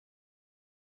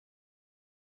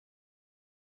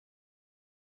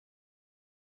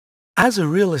As a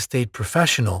real estate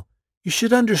professional, you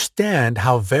should understand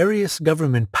how various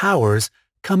government powers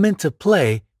come into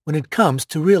play when it comes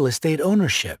to real estate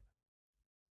ownership.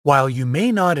 While you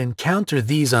may not encounter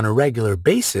these on a regular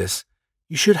basis,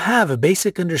 you should have a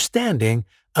basic understanding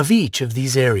of each of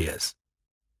these areas.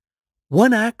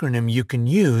 One acronym you can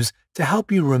use to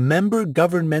help you remember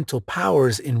governmental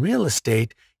powers in real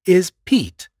estate is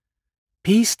PEAT.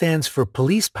 P stands for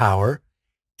police power,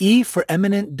 E for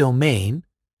eminent domain,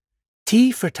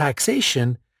 T for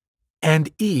taxation,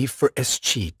 and E for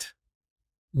escheat.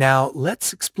 Now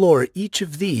let's explore each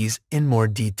of these in more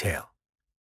detail.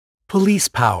 Police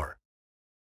power.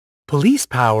 Police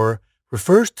power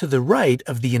refers to the right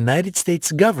of the United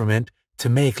States government to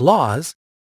make laws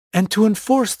and to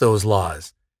enforce those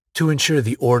laws to ensure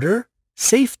the order,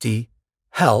 safety,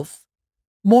 health,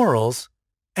 morals,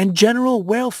 and general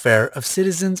welfare of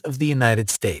citizens of the United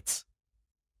States.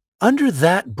 Under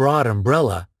that broad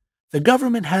umbrella, the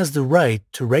government has the right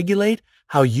to regulate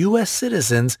how U.S.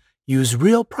 citizens use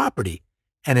real property,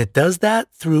 and it does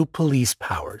that through police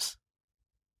powers.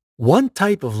 One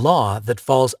type of law that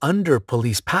falls under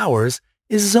police powers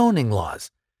is zoning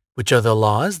laws, which are the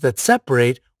laws that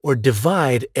separate or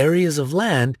divide areas of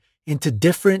land into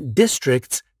different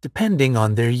districts depending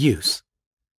on their use.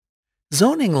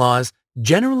 Zoning laws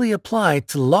generally apply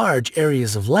to large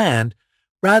areas of land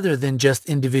rather than just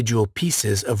individual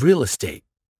pieces of real estate.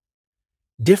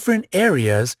 Different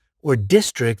areas or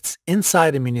districts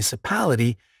inside a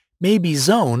municipality may be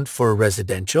zoned for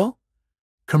residential,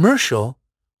 commercial,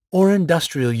 or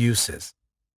industrial uses.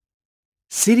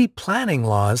 City planning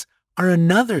laws are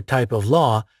another type of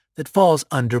law that falls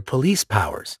under police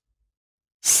powers.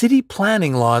 City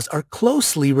planning laws are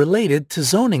closely related to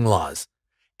zoning laws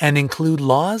and include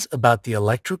laws about the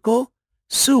electrical,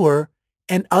 sewer,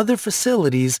 and other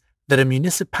facilities that a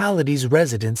municipality's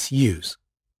residents use.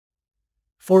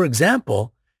 For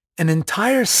example, an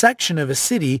entire section of a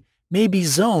city may be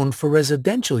zoned for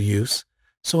residential use,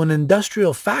 so an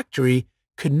industrial factory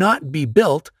could not be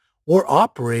built or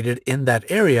operated in that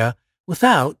area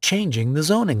without changing the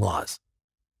zoning laws.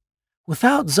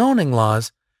 Without zoning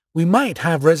laws, we might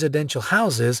have residential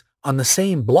houses on the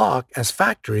same block as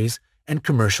factories and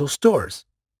commercial stores.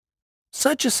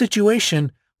 Such a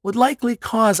situation would likely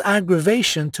cause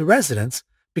aggravation to residents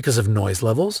because of noise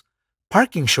levels,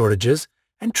 parking shortages,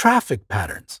 and traffic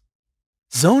patterns.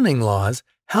 Zoning laws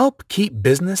help keep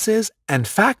businesses and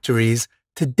factories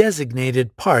to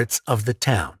designated parts of the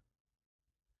town.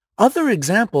 Other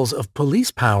examples of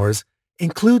police powers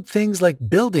include things like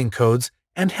building codes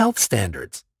and health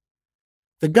standards.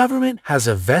 The government has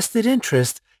a vested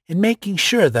interest in making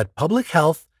sure that public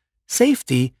health,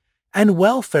 safety, and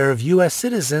welfare of U.S.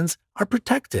 citizens are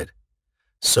protected.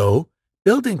 So,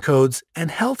 building codes and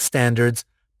health standards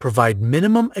provide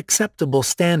minimum acceptable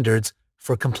standards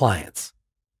for compliance.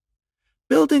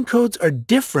 Building codes are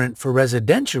different for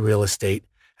residential real estate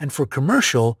and for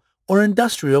commercial or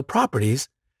industrial properties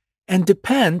and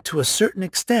depend to a certain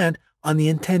extent on the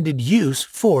intended use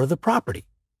for the property.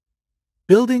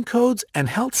 Building codes and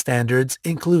health standards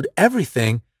include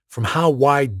everything from how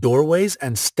wide doorways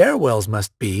and stairwells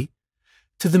must be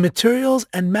to the materials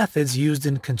and methods used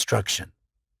in construction.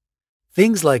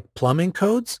 Things like plumbing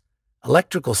codes,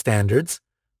 electrical standards,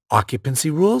 occupancy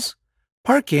rules,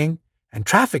 parking and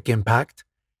traffic impact,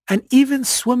 and even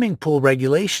swimming pool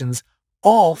regulations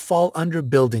all fall under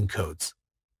building codes.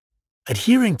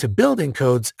 Adhering to building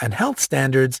codes and health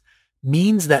standards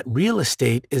means that real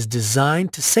estate is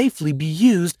designed to safely be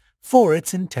used for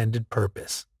its intended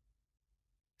purpose.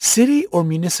 City or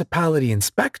municipality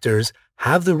inspectors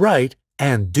have the right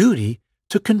and duty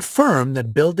to confirm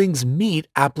that buildings meet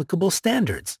applicable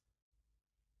standards.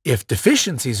 If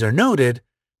deficiencies are noted,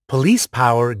 police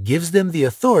power gives them the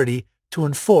authority to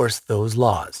enforce those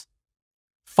laws.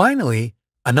 Finally,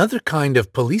 another kind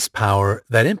of police power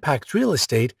that impacts real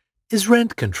estate is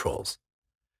rent controls.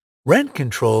 Rent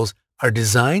controls are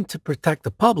designed to protect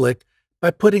the public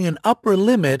by putting an upper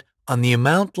limit on the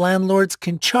amount landlords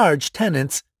can charge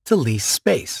tenants to lease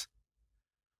space.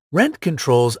 Rent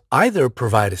controls either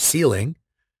provide a ceiling,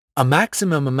 a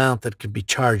maximum amount that can be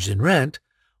charged in rent,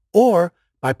 or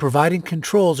by providing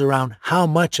controls around how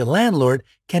much a landlord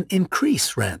can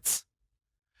increase rents.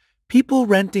 People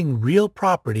renting real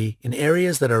property in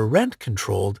areas that are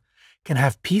rent-controlled can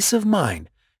have peace of mind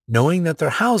knowing that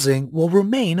their housing will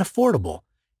remain affordable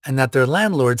and that their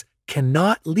landlords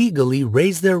cannot legally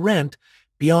raise their rent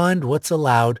beyond what's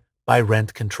allowed by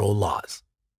rent control laws.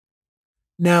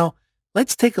 Now,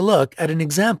 let's take a look at an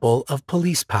example of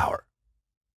police power.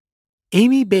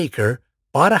 Amy Baker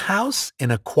bought a house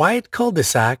in a quiet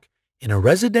cul-de-sac in a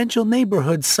residential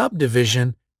neighborhood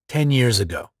subdivision 10 years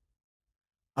ago.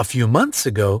 A few months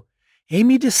ago,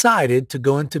 Amy decided to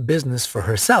go into business for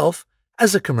herself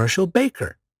as a commercial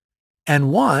baker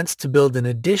and wants to build an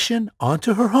addition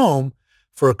onto her home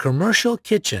for a commercial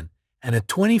kitchen and a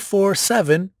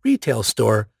 24/7 retail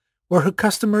store where her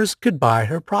customers could buy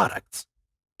her products.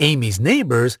 Amy's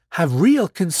neighbors have real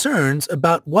concerns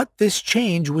about what this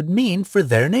change would mean for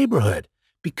their neighborhood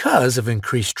because of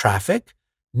increased traffic,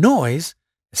 noise,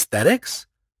 aesthetics,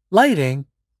 lighting,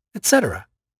 etc.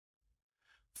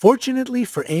 Fortunately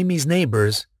for Amy's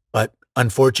neighbors, but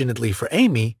unfortunately for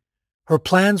Amy, her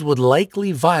plans would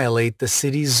likely violate the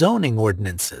city's zoning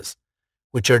ordinances,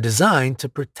 which are designed to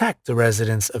protect the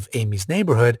residents of Amy's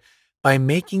neighborhood by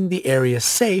making the area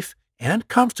safe and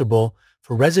comfortable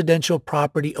for residential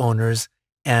property owners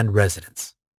and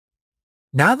residents.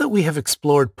 Now that we have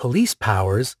explored police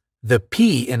powers, the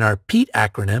P in our PEAT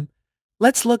acronym,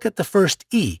 let's look at the first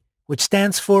E, which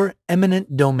stands for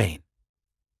eminent domain.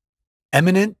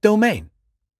 Eminent domain.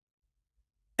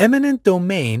 Eminent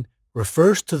domain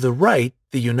refers to the right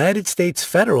the United States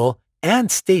federal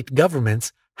and state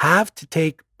governments have to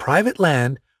take private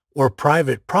land or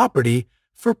private property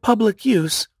for public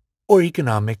use or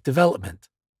economic development.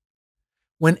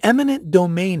 When eminent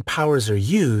domain powers are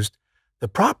used, the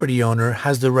property owner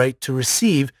has the right to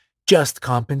receive just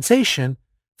compensation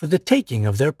for the taking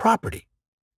of their property.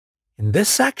 In this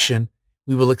section,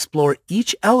 we will explore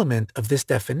each element of this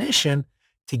definition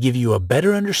to give you a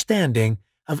better understanding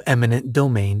of eminent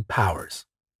domain powers.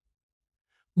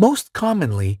 Most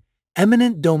commonly,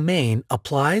 eminent domain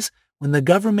applies when the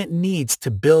government needs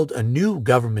to build a new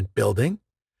government building,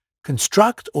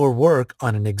 construct or work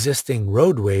on an existing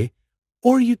roadway,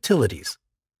 or utilities.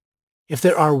 If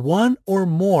there are one or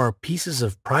more pieces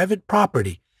of private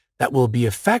property that will be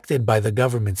affected by the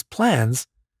government's plans,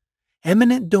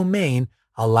 eminent domain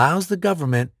allows the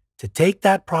government to take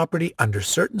that property under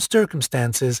certain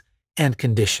circumstances and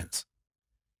conditions.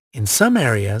 In some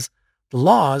areas, the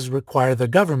laws require the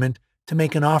government to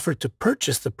make an offer to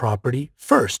purchase the property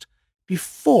first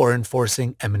before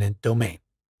enforcing eminent domain.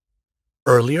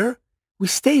 Earlier, we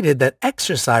stated that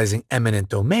exercising eminent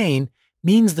domain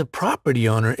means the property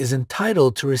owner is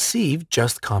entitled to receive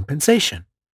just compensation.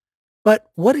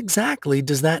 But what exactly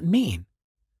does that mean?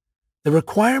 The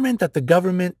requirement that the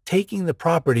government taking the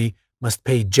property must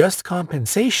pay just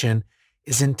compensation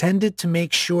is intended to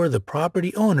make sure the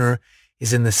property owner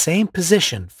is in the same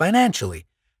position financially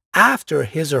after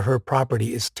his or her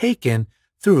property is taken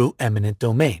through eminent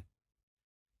domain.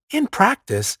 In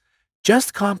practice,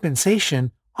 just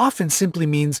compensation often simply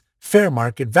means fair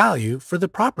market value for the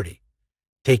property,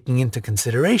 taking into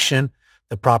consideration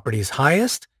the property's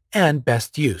highest and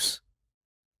best use.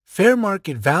 Fair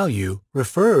market value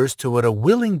refers to what a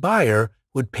willing buyer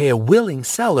would pay a willing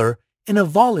seller in a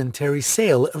voluntary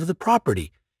sale of the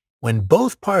property when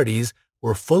both parties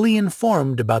were fully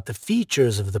informed about the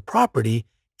features of the property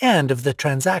and of the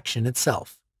transaction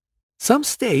itself. Some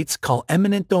states call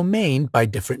eminent domain by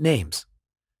different names.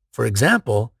 For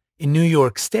example, in New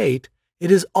York State,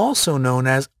 it is also known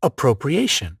as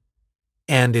appropriation.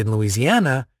 And in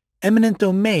Louisiana, eminent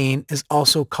domain is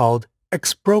also called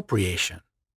expropriation.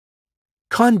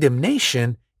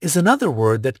 Condemnation is another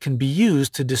word that can be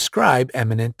used to describe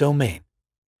eminent domain.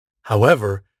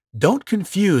 However, don't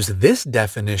confuse this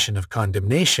definition of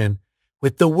condemnation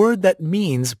with the word that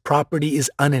means property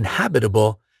is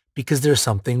uninhabitable because there's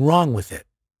something wrong with it.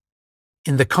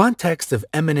 In the context of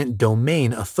eminent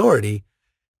domain authority,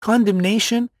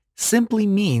 condemnation simply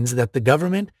means that the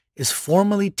government is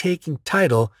formally taking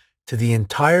title to the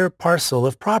entire parcel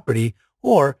of property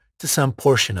or to some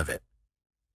portion of it.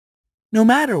 No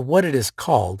matter what it is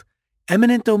called,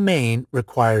 eminent domain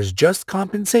requires just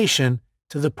compensation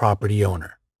to the property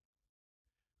owner.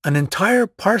 An entire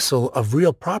parcel of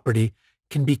real property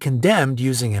can be condemned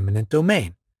using eminent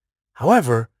domain.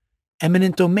 However,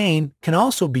 eminent domain can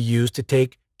also be used to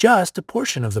take just a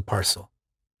portion of the parcel.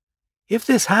 If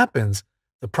this happens,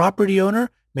 the property owner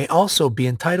may also be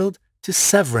entitled to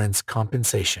severance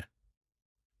compensation.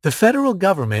 The federal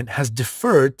government has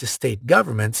deferred to state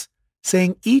governments,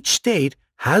 saying each state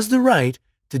has the right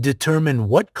to determine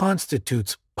what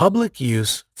constitutes public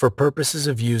use for purposes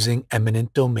of using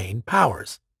eminent domain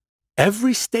powers.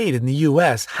 Every state in the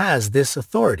U.S. has this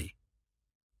authority.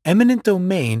 Eminent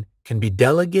domain can be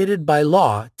delegated by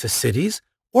law to cities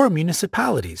or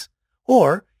municipalities,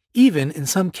 or even in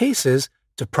some cases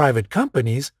to private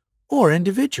companies or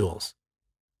individuals.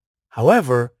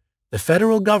 However, the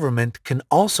federal government can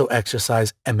also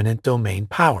exercise eminent domain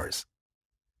powers.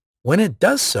 When it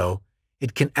does so,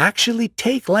 it can actually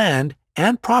take land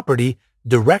and property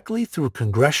directly through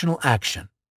congressional action.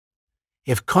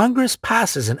 If Congress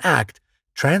passes an act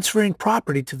transferring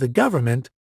property to the government,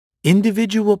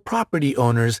 individual property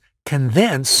owners can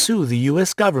then sue the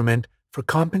U.S. government for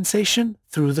compensation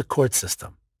through the court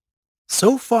system.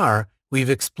 So far, we've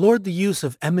explored the use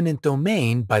of eminent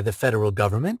domain by the federal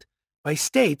government, by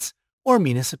states, or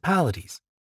municipalities.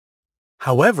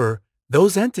 However,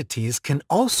 those entities can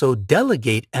also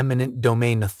delegate eminent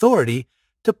domain authority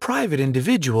to private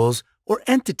individuals or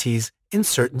entities in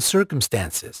certain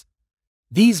circumstances.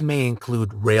 These may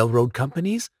include railroad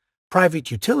companies, private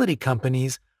utility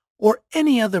companies, or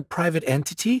any other private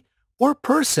entity or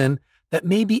person that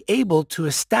may be able to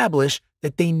establish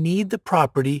that they need the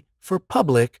property for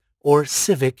public or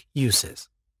civic uses.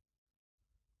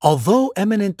 Although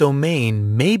eminent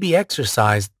domain may be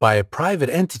exercised by a private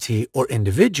entity or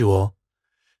individual,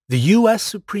 the U.S.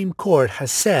 Supreme Court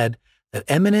has said that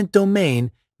eminent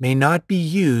domain may not be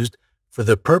used for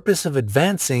the purpose of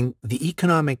advancing the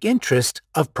economic interest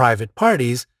of private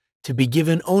parties to be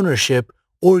given ownership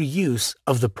or use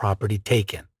of the property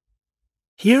taken.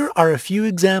 Here are a few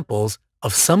examples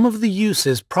of some of the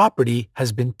uses property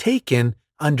has been taken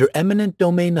under eminent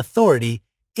domain authority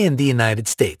in the United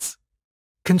States.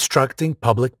 Constructing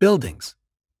public buildings.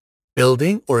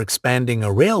 Building or expanding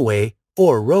a railway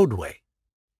or roadway.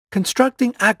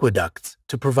 Constructing aqueducts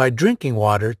to provide drinking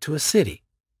water to a city.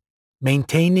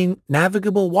 Maintaining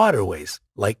navigable waterways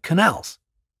like canals.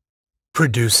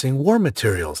 Producing war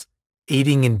materials,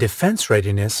 aiding in defense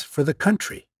readiness for the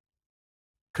country.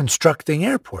 Constructing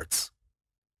airports.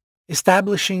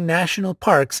 Establishing national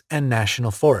parks and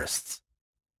national forests.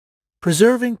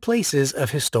 Preserving places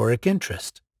of historic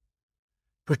interest.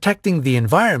 Protecting the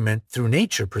environment through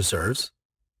nature preserves,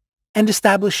 and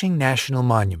establishing national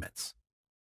monuments.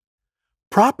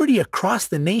 Property across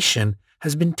the nation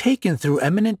has been taken through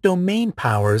eminent domain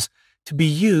powers to be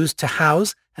used to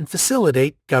house and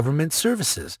facilitate government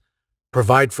services,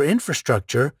 provide for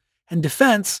infrastructure and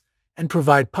defense, and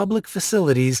provide public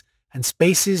facilities and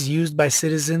spaces used by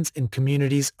citizens in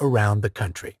communities around the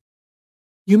country.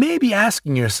 You may be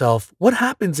asking yourself what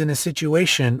happens in a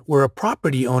situation where a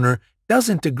property owner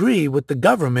doesn't agree with the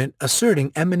government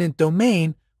asserting eminent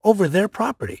domain over their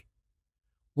property.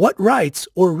 What rights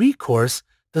or recourse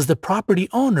does the property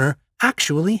owner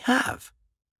actually have?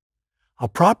 A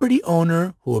property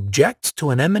owner who objects to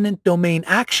an eminent domain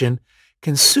action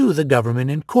can sue the government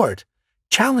in court,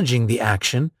 challenging the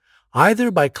action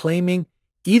either by claiming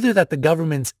either that the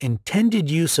government's intended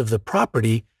use of the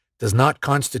property does not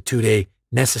constitute a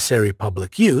necessary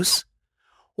public use,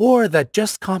 or that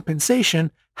just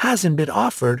compensation hasn't been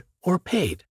offered or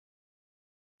paid.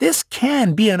 This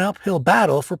can be an uphill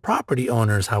battle for property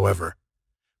owners, however.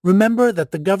 Remember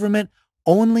that the government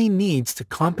only needs to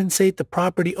compensate the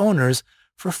property owners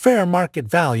for fair market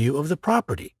value of the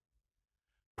property.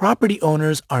 Property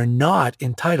owners are not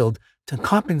entitled to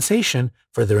compensation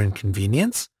for their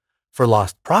inconvenience, for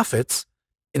lost profits,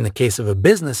 in the case of a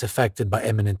business affected by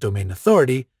eminent domain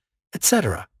authority,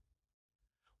 etc.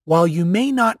 While you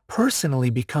may not personally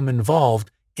become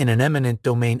involved in an eminent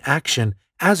domain action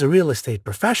as a real estate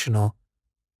professional,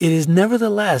 it is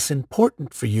nevertheless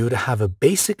important for you to have a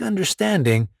basic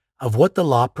understanding of what the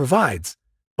law provides,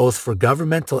 both for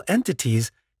governmental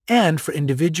entities and for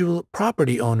individual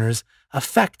property owners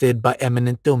affected by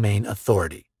eminent domain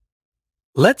authority.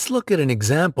 Let's look at an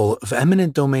example of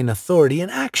eminent domain authority in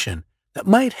action that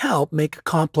might help make a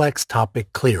complex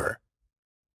topic clearer.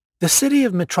 The city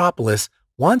of Metropolis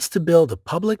wants to build a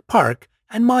public park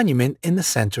and monument in the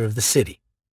center of the city.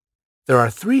 There are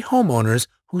 3 homeowners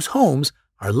whose homes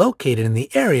are located in the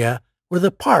area where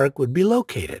the park would be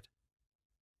located.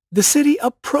 The city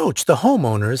approached the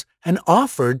homeowners and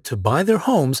offered to buy their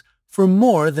homes for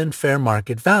more than fair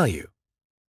market value.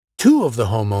 2 of the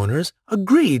homeowners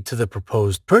agreed to the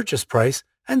proposed purchase price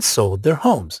and sold their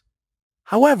homes.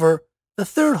 However, the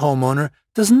 3rd homeowner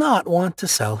does not want to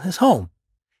sell his home.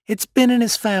 It's been in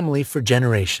his family for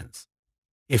generations.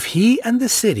 If he and the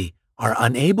city are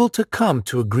unable to come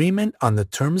to agreement on the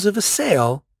terms of a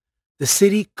sale, the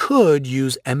city could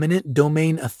use eminent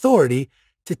domain authority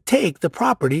to take the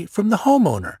property from the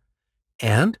homeowner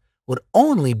and would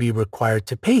only be required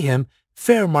to pay him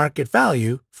fair market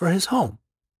value for his home.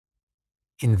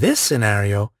 In this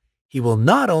scenario, he will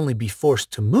not only be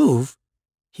forced to move,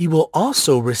 he will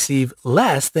also receive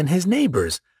less than his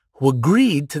neighbors who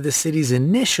agreed to the city's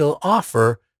initial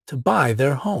offer to buy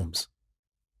their homes.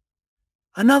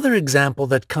 Another example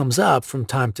that comes up from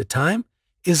time to time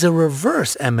is a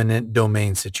reverse eminent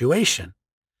domain situation,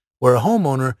 where a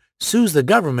homeowner sues the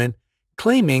government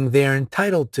claiming they are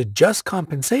entitled to just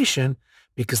compensation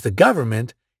because the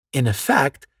government, in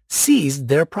effect, seized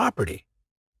their property.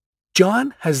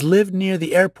 John has lived near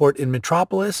the airport in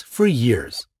Metropolis for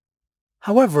years.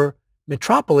 However,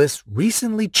 Metropolis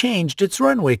recently changed its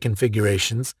runway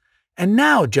configurations, and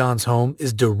now John's home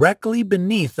is directly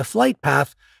beneath the flight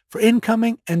path for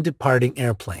incoming and departing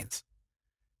airplanes.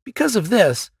 Because of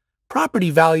this, property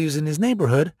values in his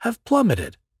neighborhood have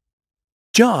plummeted.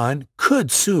 John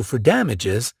could sue for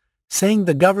damages, saying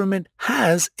the government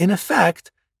has, in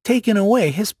effect, taken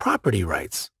away his property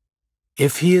rights.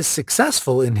 If he is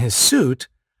successful in his suit,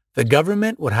 the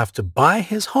government would have to buy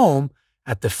his home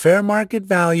at the fair market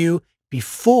value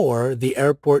before the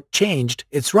airport changed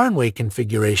its runway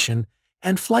configuration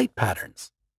and flight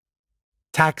patterns.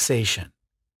 Taxation.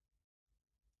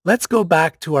 Let's go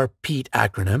back to our PEAT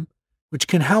acronym, which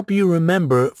can help you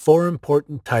remember 4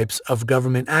 important types of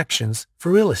government actions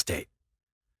for real estate.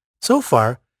 So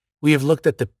far, we have looked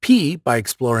at the P by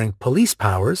exploring police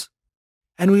powers,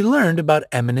 and we learned about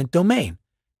eminent domain,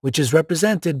 which is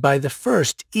represented by the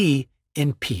first E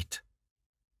in PEAT.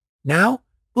 Now,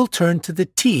 we'll turn to the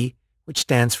T, which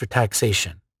stands for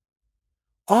taxation.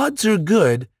 Odds are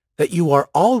good that you are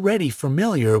already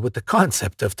familiar with the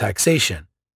concept of taxation.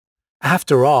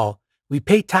 After all, we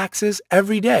pay taxes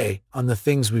every day on the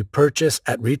things we purchase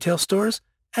at retail stores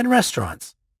and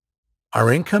restaurants.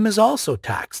 Our income is also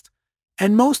taxed,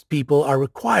 and most people are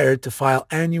required to file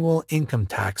annual income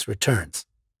tax returns.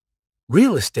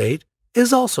 Real estate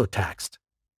is also taxed.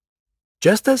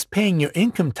 Just as paying your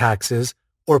income taxes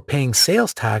or paying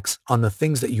sales tax on the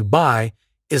things that you buy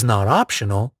is not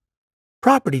optional,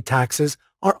 property taxes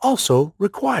are also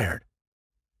required.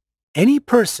 Any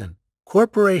person,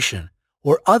 corporation,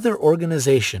 or other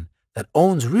organization that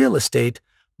owns real estate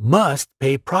must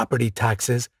pay property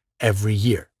taxes every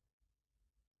year.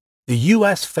 The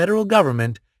U.S. federal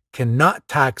government cannot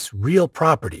tax real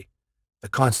property. The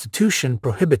Constitution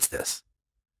prohibits this.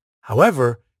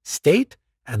 However, state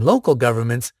and local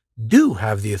governments do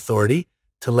have the authority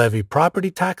to levy property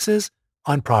taxes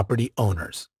on property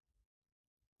owners.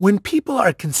 When people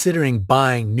are considering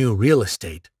buying new real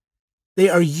estate, they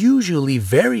are usually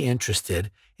very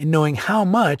interested in knowing how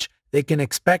much they can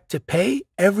expect to pay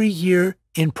every year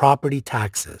in property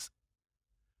taxes.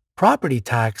 Property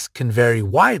tax can vary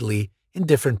widely in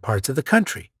different parts of the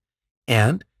country,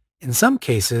 and, in some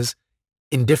cases,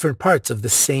 in different parts of the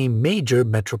same major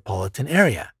metropolitan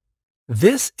area.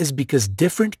 This is because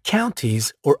different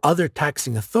counties or other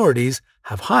taxing authorities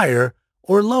have higher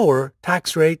or lower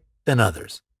tax rate than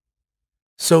others.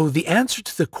 So the answer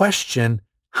to the question,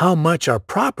 how much are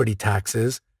property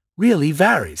taxes, really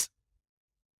varies.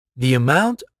 The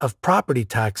amount of property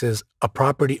taxes a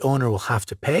property owner will have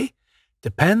to pay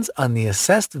depends on the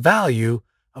assessed value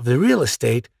of the real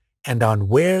estate and on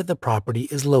where the property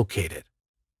is located.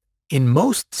 In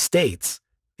most states,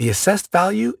 the assessed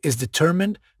value is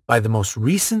determined by the most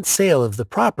recent sale of the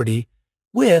property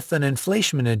with an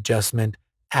inflation adjustment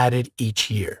added each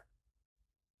year.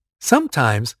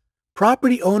 Sometimes,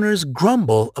 property owners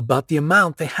grumble about the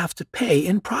amount they have to pay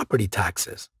in property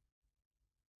taxes.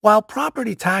 While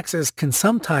property taxes can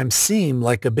sometimes seem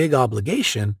like a big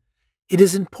obligation, it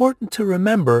is important to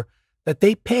remember that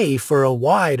they pay for a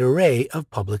wide array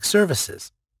of public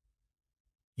services.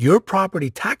 Your property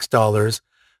tax dollars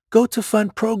go to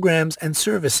fund programs and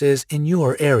services in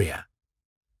your area.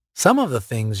 Some of the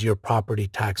things your property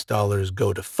tax dollars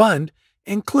go to fund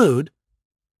include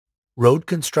road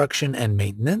construction and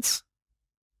maintenance,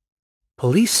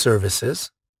 police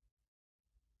services,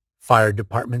 fire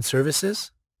department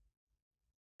services,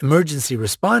 emergency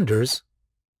responders,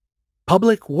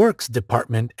 public works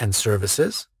department and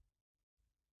services,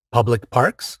 public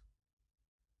parks,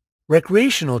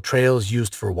 recreational trails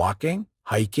used for walking,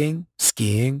 hiking,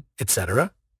 skiing,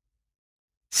 etc.,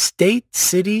 state,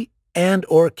 city,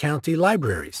 and/or county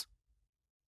libraries,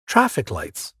 traffic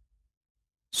lights,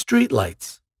 street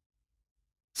lights,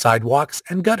 sidewalks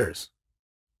and gutters,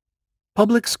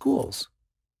 public schools,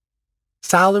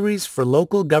 salaries for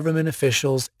local government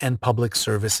officials and public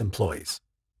service employees.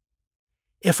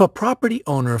 If a property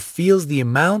owner feels the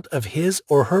amount of his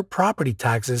or her property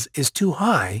taxes is too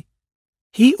high,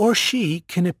 he or she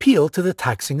can appeal to the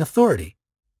taxing authority.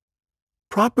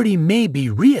 Property may be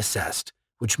reassessed,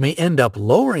 which may end up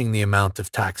lowering the amount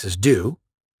of taxes due.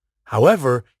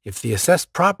 However, if the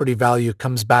assessed property value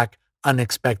comes back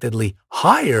unexpectedly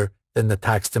higher than the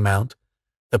taxed amount,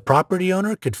 the property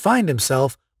owner could find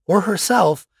himself or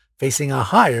herself facing a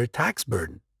higher tax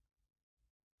burden.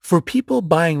 For people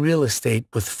buying real estate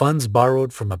with funds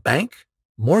borrowed from a bank,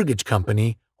 mortgage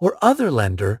company, or other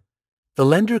lender, the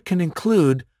lender can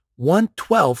include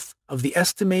 1/12 of the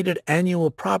estimated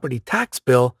annual property tax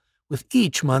bill with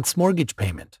each month's mortgage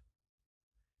payment.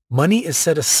 Money is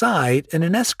set aside in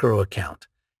an escrow account,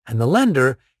 and the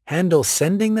lender handles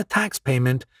sending the tax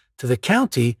payment to the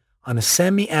county on a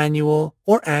semi-annual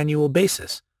or annual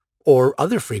basis, or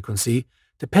other frequency,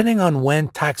 depending on when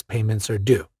tax payments are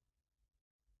due.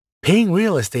 Paying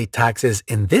real estate taxes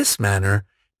in this manner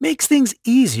makes things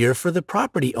easier for the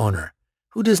property owner,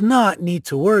 who does not need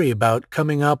to worry about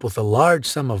coming up with a large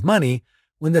sum of money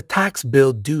when the tax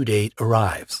bill due date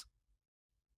arrives.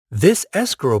 This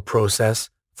escrow process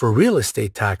for real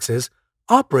estate taxes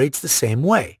operates the same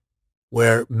way,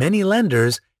 where many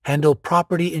lenders handle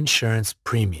property insurance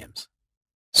premiums.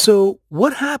 So,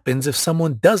 what happens if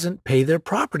someone doesn't pay their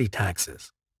property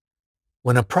taxes?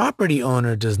 When a property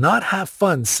owner does not have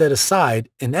funds set aside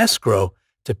in escrow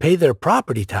to pay their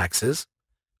property taxes,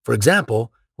 for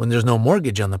example, when there's no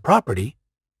mortgage on the property,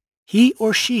 he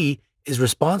or she is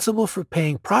responsible for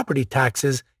paying property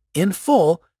taxes in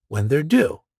full when they're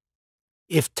due.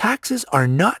 If taxes are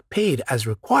not paid as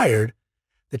required,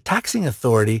 the taxing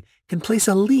authority can place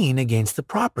a lien against the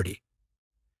property.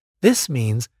 This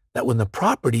means that when the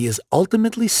property is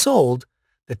ultimately sold,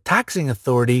 the taxing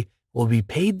authority will be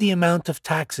paid the amount of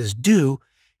taxes due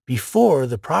before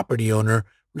the property owner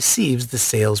receives the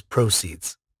sales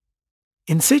proceeds.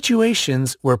 In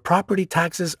situations where property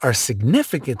taxes are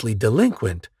significantly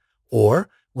delinquent, or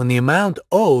when the amount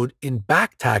owed in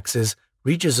back taxes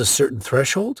reaches a certain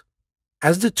threshold,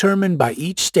 as determined by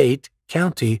each state,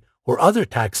 county, or other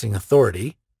taxing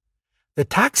authority, the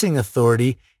taxing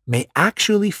authority may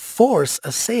actually force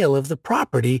a sale of the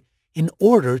property in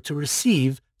order to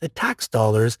receive the tax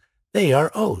dollars they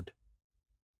are owed.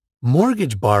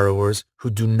 Mortgage borrowers who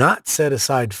do not set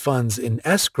aside funds in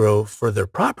escrow for their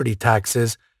property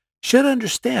taxes should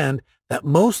understand that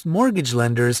most mortgage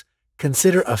lenders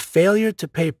consider a failure to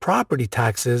pay property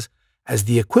taxes as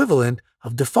the equivalent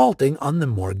of defaulting on the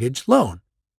mortgage loan.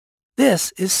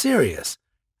 This is serious,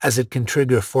 as it can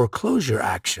trigger foreclosure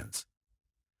actions.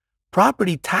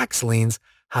 Property tax liens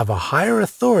have a higher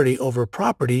authority over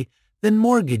property than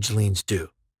mortgage liens do,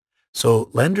 so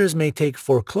lenders may take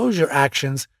foreclosure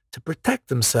actions to protect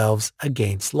themselves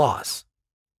against loss.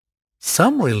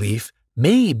 Some relief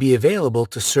may be available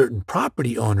to certain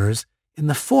property owners in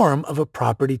the form of a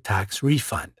property tax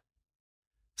refund.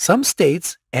 Some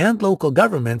states and local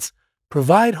governments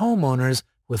provide homeowners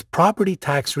with property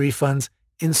tax refunds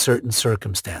in certain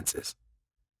circumstances.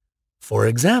 For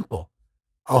example,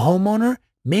 a homeowner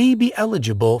may be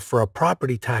eligible for a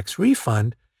property tax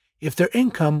refund if their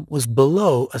income was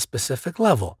below a specific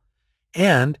level,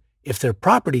 and if their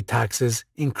property taxes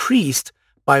increased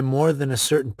by more than a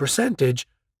certain percentage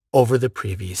over the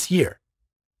previous year.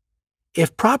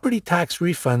 If property tax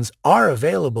refunds are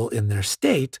available in their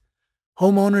state,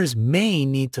 homeowners may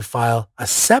need to file a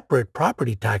separate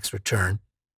property tax return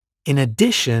in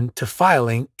addition to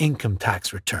filing income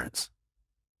tax returns.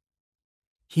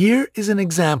 Here is an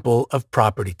example of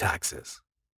property taxes.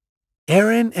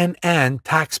 Aaron and Ann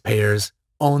taxpayers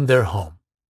own their home.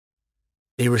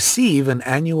 They receive an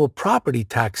annual property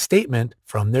tax statement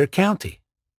from their county.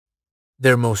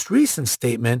 Their most recent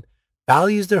statement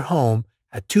values their home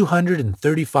at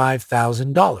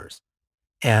 $235,000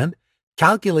 and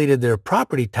calculated their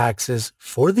property taxes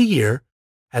for the year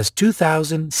as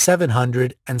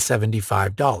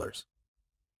 $2,775.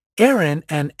 Aaron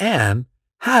and Ann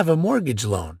have a mortgage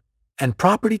loan, and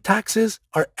property taxes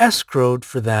are escrowed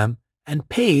for them and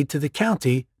paid to the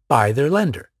county by their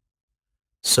lender.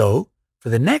 So, for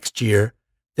the next year,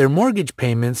 their mortgage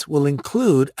payments will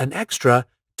include an extra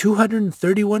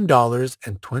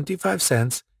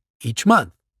 $231.25 each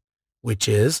month, which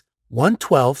is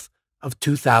 1/12 of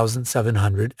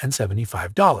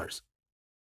 $2,775.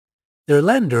 Their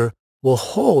lender will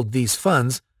hold these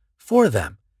funds for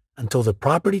them until the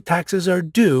property taxes are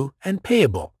due and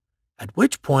payable, at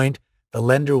which point the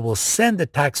lender will send the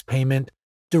tax payment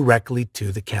directly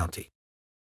to the county.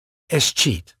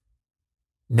 Escheat.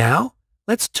 Now,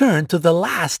 let's turn to the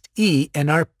last E in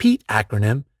our PEAT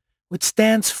acronym, which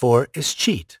stands for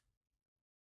escheat.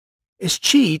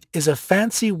 Escheat is a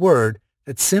fancy word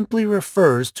that simply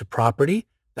refers to property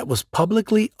that was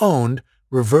publicly owned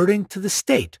reverting to the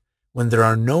state when there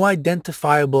are no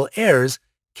identifiable heirs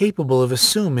capable of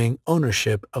assuming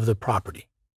ownership of the property.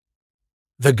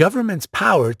 The government's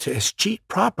power to escheat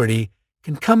property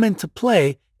can come into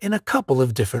play in a couple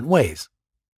of different ways.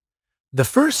 The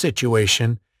first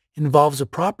situation involves a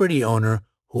property owner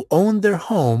who owned their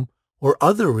home or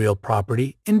other real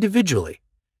property individually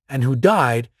and who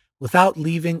died without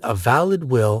leaving a valid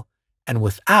will and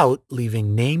without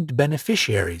leaving named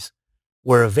beneficiaries,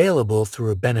 where available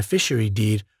through a beneficiary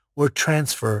deed or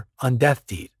transfer on death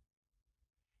deed.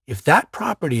 if that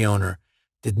property owner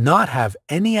did not have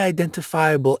any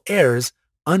identifiable heirs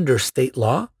under state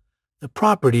law, the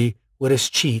property would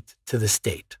escheat to the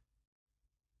state.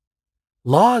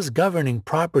 Laws governing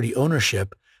property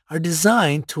ownership are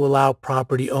designed to allow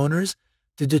property owners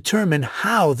to determine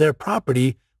how their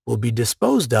property will be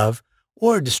disposed of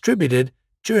or distributed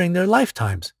during their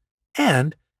lifetimes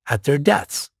and at their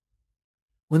deaths.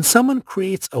 When someone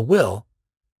creates a will,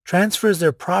 transfers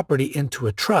their property into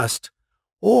a trust,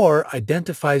 or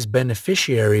identifies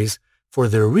beneficiaries for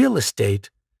their real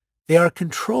estate, they are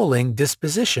controlling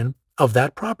disposition of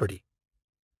that property.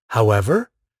 However,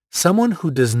 someone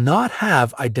who does not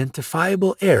have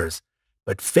identifiable heirs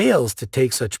but fails to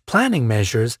take such planning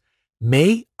measures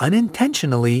may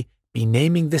unintentionally be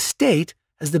naming the state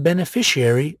as the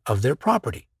beneficiary of their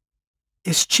property.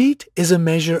 Escheat is a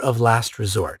measure of last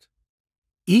resort.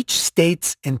 Each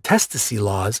state's intestacy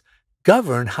laws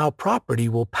govern how property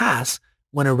will pass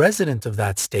when a resident of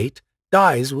that state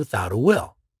dies without a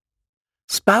will.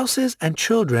 Spouses and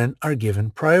children are given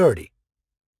priority.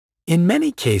 In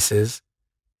many cases,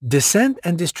 descent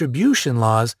and distribution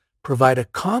laws provide a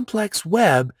complex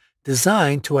web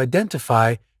designed to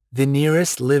identify the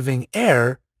nearest living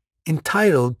heir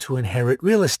entitled to inherit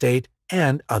real estate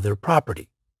and other property.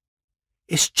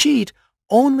 Escheat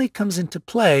only comes into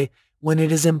play when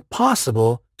it is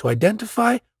impossible to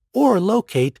identify or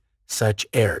locate such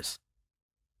heirs.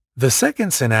 The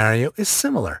second scenario is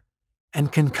similar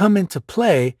and can come into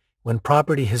play when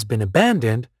property has been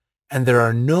abandoned and there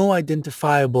are no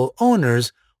identifiable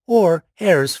owners or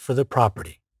heirs for the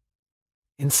property.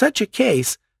 In such a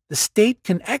case, the state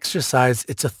can exercise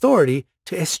its authority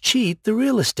to escheat the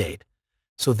real estate,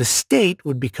 so the state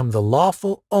would become the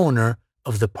lawful owner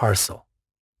of the parcel.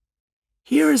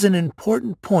 Here is an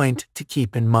important point to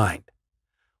keep in mind.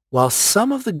 While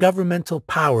some of the governmental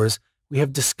powers we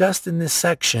have discussed in this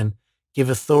section give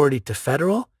authority to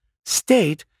federal,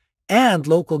 state, and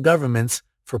local governments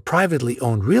for privately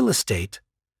owned real estate,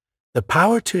 the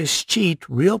power to escheat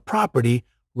real property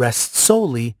rests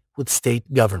solely with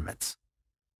state governments.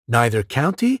 Neither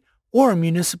county or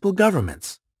municipal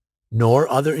governments, nor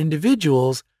other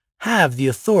individuals have the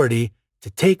authority to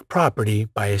take property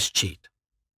by escheat.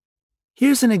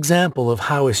 Here's an example of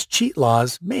how escheat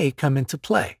laws may come into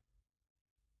play.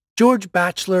 George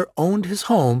Batchelor owned his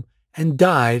home and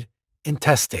died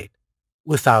intestate,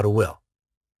 without a will.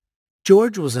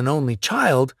 George was an only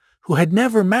child who had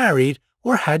never married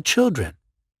or had children.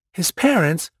 His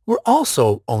parents were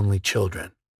also only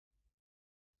children.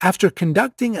 After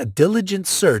conducting a diligent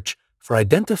search for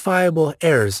identifiable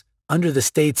heirs under the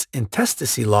state's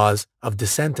intestacy laws of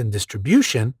descent and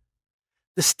distribution,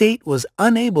 the state was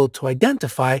unable to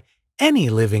identify any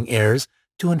living heirs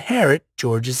to inherit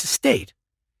George's estate,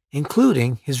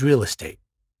 including his real estate.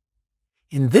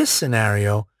 In this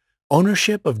scenario,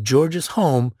 ownership of George's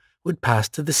home would pass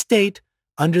to the state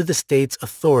under the state's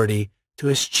authority to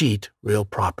escheat real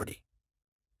property.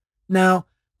 Now,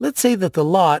 let's say that the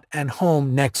lot and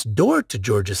home next door to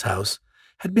George's house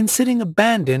had been sitting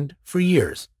abandoned for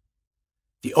years.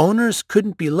 The owners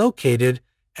couldn't be located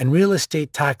and real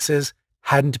estate taxes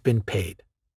hadn't been paid.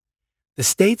 The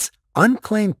state's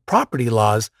unclaimed property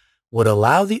laws would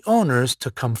allow the owners to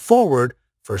come forward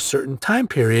for a certain time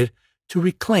period to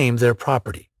reclaim their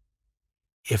property.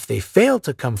 If they failed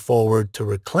to come forward to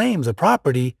reclaim the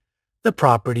property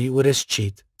would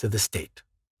escheat to the state.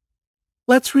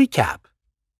 Let's recap.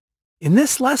 In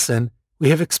this lesson, we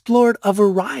have explored a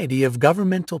variety of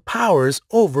governmental powers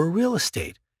over real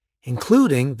estate,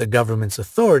 including the government's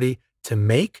authority to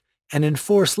make and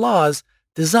enforce laws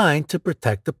designed to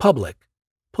protect the public,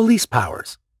 police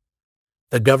powers,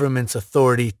 the government's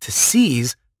authority to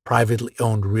seize privately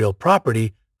owned real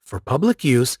property for public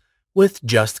use with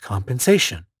just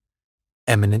compensation,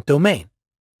 eminent domain,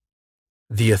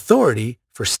 the authority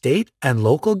for state and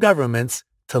local governments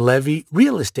to levy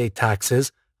real estate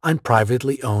taxes on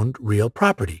privately owned real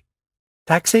property,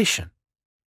 taxation,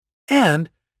 and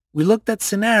we looked at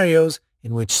scenarios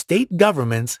in which state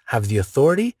governments have the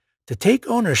authority to take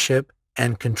ownership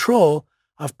and control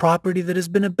of property that has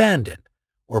been abandoned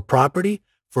or property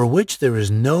for which there is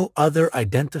no other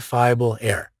identifiable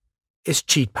heir,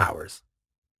 escheat powers.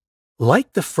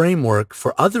 Like the framework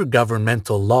for other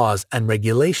governmental laws and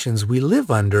regulations we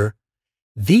live under,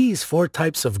 these 4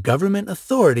 types of government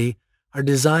authority are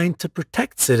designed to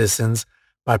protect citizens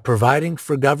by providing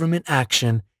for government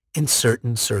action in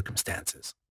certain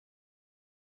circumstances.